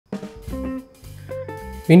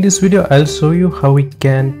In this video, I'll show you how we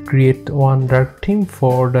can create one dark theme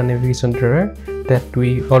for the navigation drawer that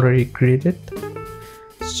we already created.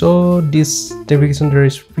 So this navigation drawer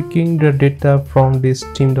is picking the data from this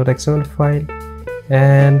theme.xml file,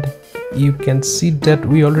 and you can see that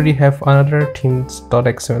we already have another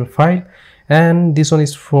themes.xml file, and this one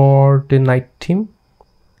is for the night theme.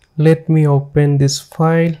 Let me open this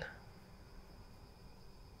file,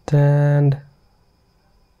 and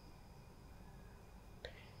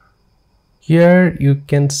here you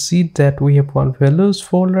can see that we have one values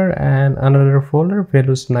folder and another folder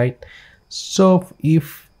values night. So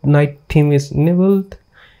if night theme is enabled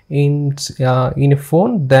in a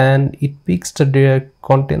phone, then it picks the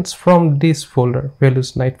contents from this folder,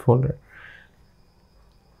 values night folder.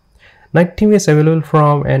 Night theme is available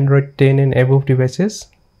from Android 10 and above devices.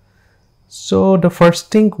 So the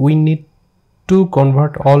first thing, we need to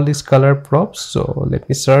convert all these color props. So let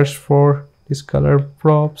me search for these color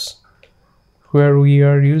props where we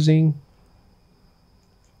are using,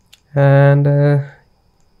 and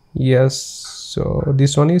yes, so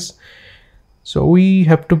this one is, so we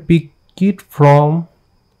have to pick it from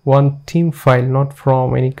one theme file, not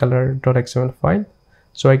from any color.xml file.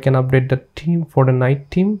 So I can update the theme for the night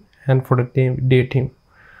theme and for the day theme.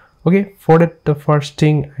 Okay, for that, the first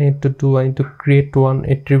thing I need to create one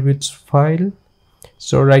attributes file.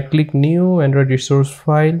 So right click new Android resource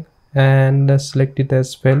file and select it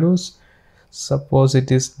as values. Suppose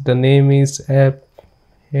it is, the name is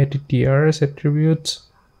attrs attributes,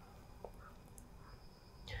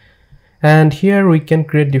 and here we can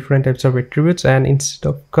create different types of attributes, and instead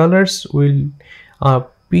of colors we'll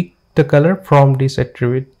pick the color from these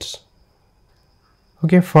attributes.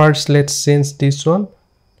 Okay, first let's change this one.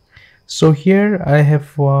 So here I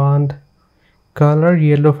have one color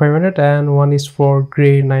yellow 500 and one is for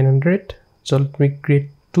gray 900. So let me create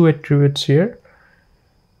two attributes here.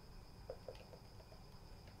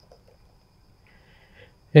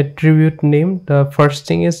 Attribute name, the first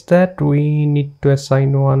thing is that we need to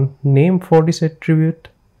assign one name for this attribute.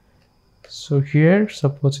 So here,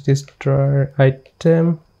 suppose it is drawer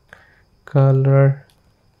item color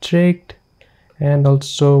checked, and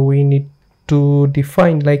also we need to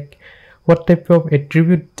define like what type of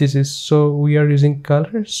attribute this is. So we are using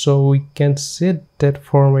color, so we can set that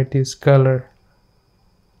format is color.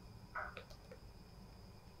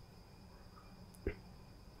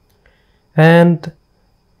 And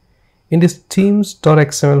in this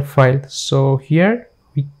themes.xml file, so here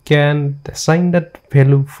we can assign that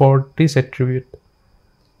value for this attribute.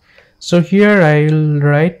 So here I will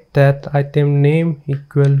write that item name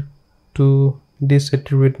equal to this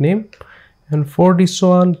attribute name, and for this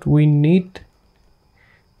one we need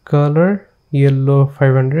color yellow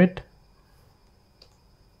 500.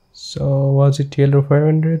 So was it yellow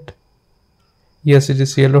 500? Yes, it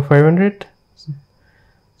is yellow 500.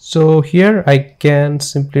 So here I can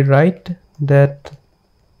simply write that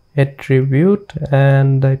attribute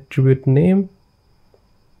and the attribute name.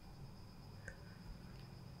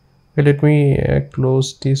 Okay, let me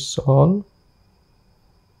close this all.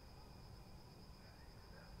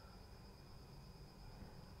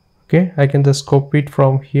 Okay, I can just copy it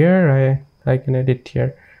from here. I can edit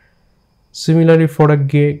here. Similarly, for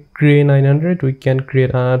the gray 900, we can create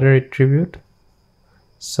another attribute.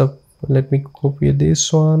 So let me copy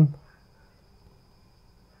this one.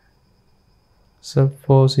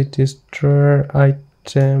 Suppose it is drawer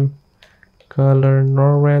item color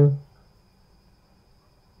normal.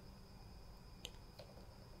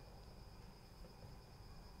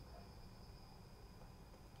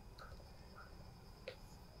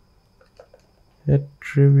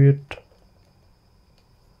 Attribute,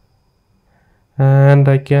 and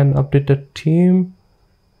I can update the theme.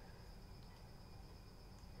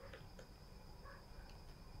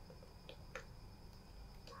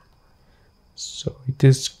 So it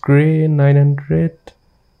is gray 900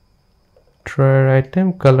 drawer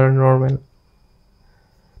item color normal.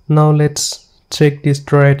 Now let's check this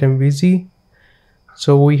drawer item busy.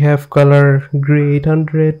 So we have color gray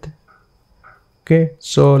 800. Okay,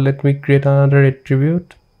 so let me create another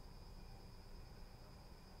attribute.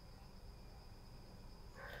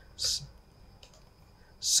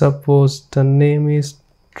 Suppose the name is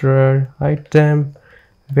drawer item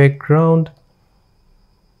background,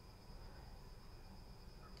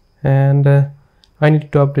 and I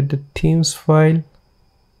need to update the themes file.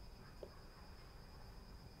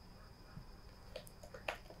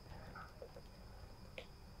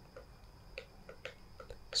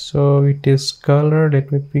 So it is color,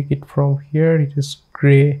 let me pick it from here, it is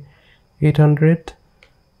gray 800,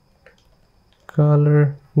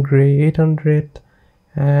 color gray 800,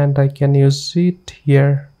 and I can use it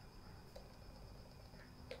here.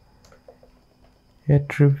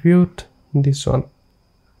 Attribute, this one.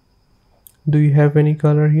 Do you have any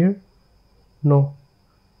color here? No.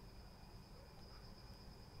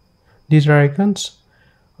 These are icons.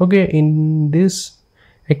 Okay, in this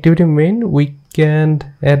activity main we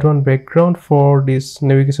can add one background for this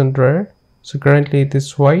navigation drawer. So currently it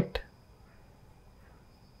is white.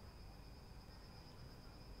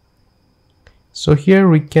 So here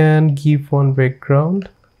we can give one background.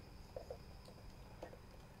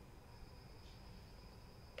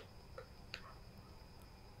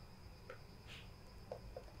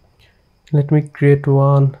 Let me create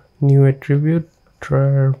one new attribute,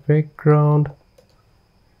 drawer background.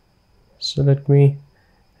 So let me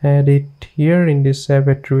add it here in this app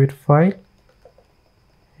attribute file.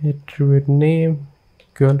 Attribute name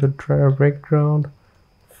equal to drawer background,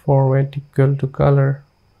 format equal to color.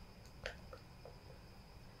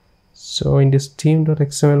 So in this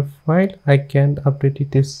theme.xml file I can update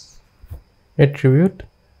it this attribute.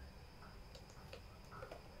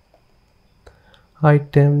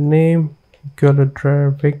 Item name equal to drawer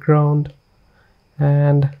background,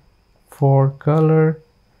 and for color,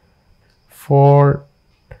 for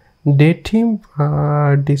day theme,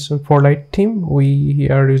 this one for light theme we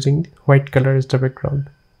are using white color as the background.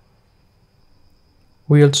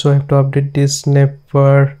 We also have to update this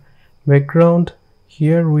snapper background.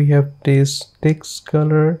 Here we have this text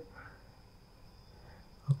color.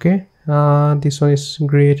 Okay, this one is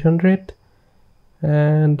gray 800,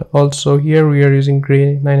 and also here we are using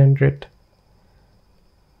gray 900.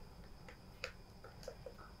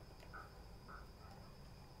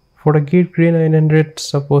 For the gate gray 900,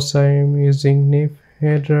 suppose I am using nav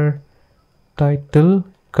header title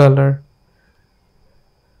color.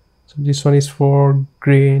 So this one is for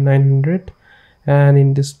gray 900, and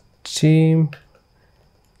in this theme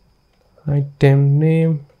item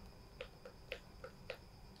name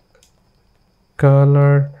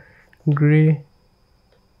color gray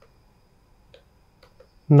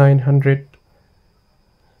 900.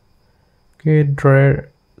 Okay, drawer.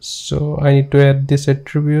 So I need to add this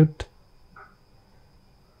attribute.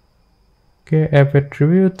 Okay, app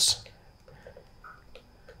attributes,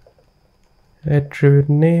 attribute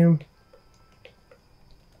name,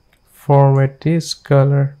 format is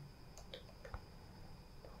color.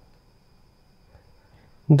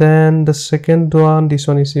 Then the second one, this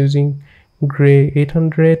one is using gray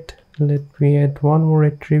 800. Let me add one more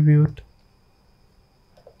attribute,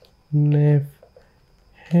 nav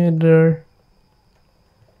header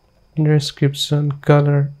description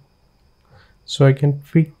color. So I can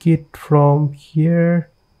pick it from here.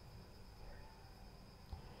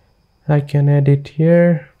 I can add it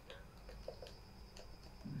here.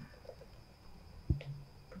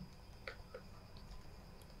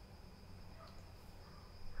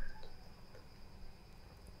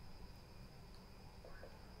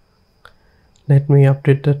 Let me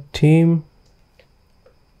update the theme.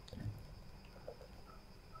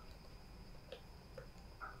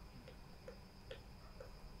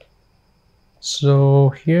 So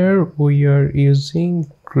here we are using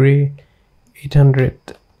gray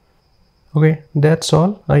 800. Okay, that's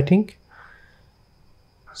all I think.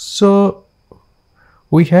 So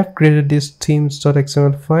we have created this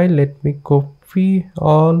themes.xml file. Let me copy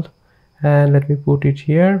all and let me put it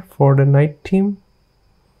here for the night theme.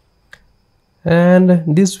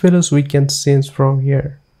 And these values we can change from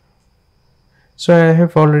here. So I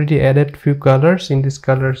have already added few colors in this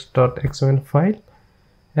colors.xml file,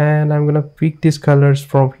 and I'm gonna pick these colors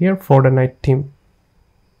from here for the night theme.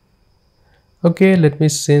 Okay, let me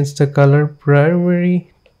change the color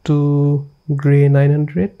primary to gray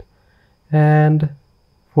 900, and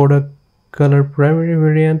for the color primary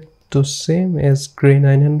variant to same as gray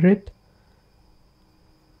 900.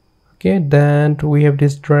 Okay, then we have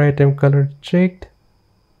this draw item color checked.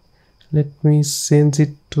 Let me change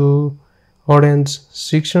it to orange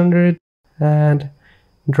 600 and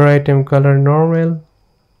draw item color normal.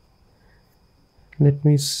 Let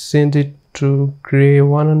me change it to gray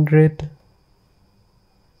 100.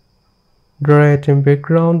 Draw item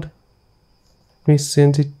background. Let me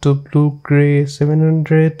change it to blue gray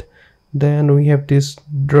 700. Then we have this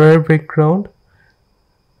drawer background.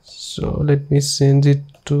 So let me change it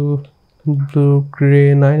to blue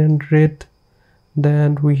gray 900.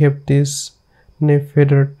 Then we have this nav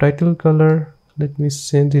header title color. Let me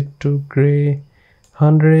change it to gray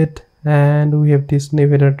 100, and we have this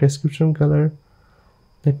nav header description color.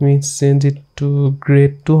 Let me change it to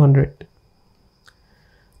gray 200.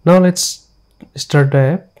 Now let's start the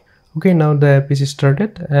app. Okay, now the app is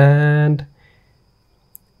started, and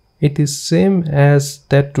it is same as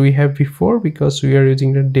that we have before because we are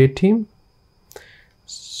using the day theme.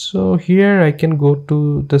 So here I can go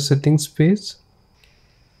to the settings page.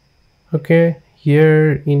 Okay,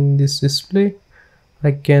 here in this display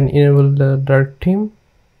I can enable the dark theme.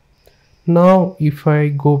 Now if I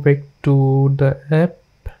go back to the app,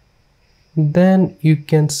 then you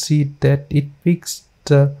can see that it picks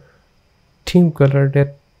the theme color.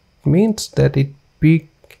 That means that it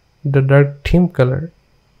picked the dark theme color.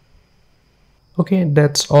 Okay,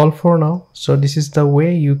 that's all for now. So this is the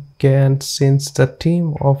way you can change the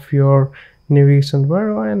theme of your navigation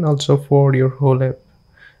bar and also for your whole app.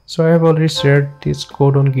 So I have already shared this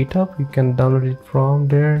code on GitHub. You can download it from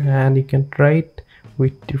there and you can try it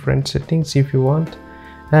with different settings if you want.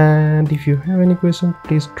 And if you have any question,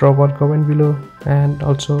 please drop a comment below. And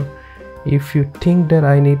also if you think that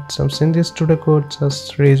I need some changes to the code,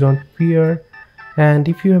 just raise one PR. And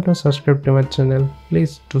if you have not subscribed to my channel,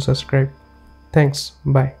 please do subscribe. Thanks.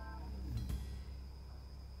 Bye.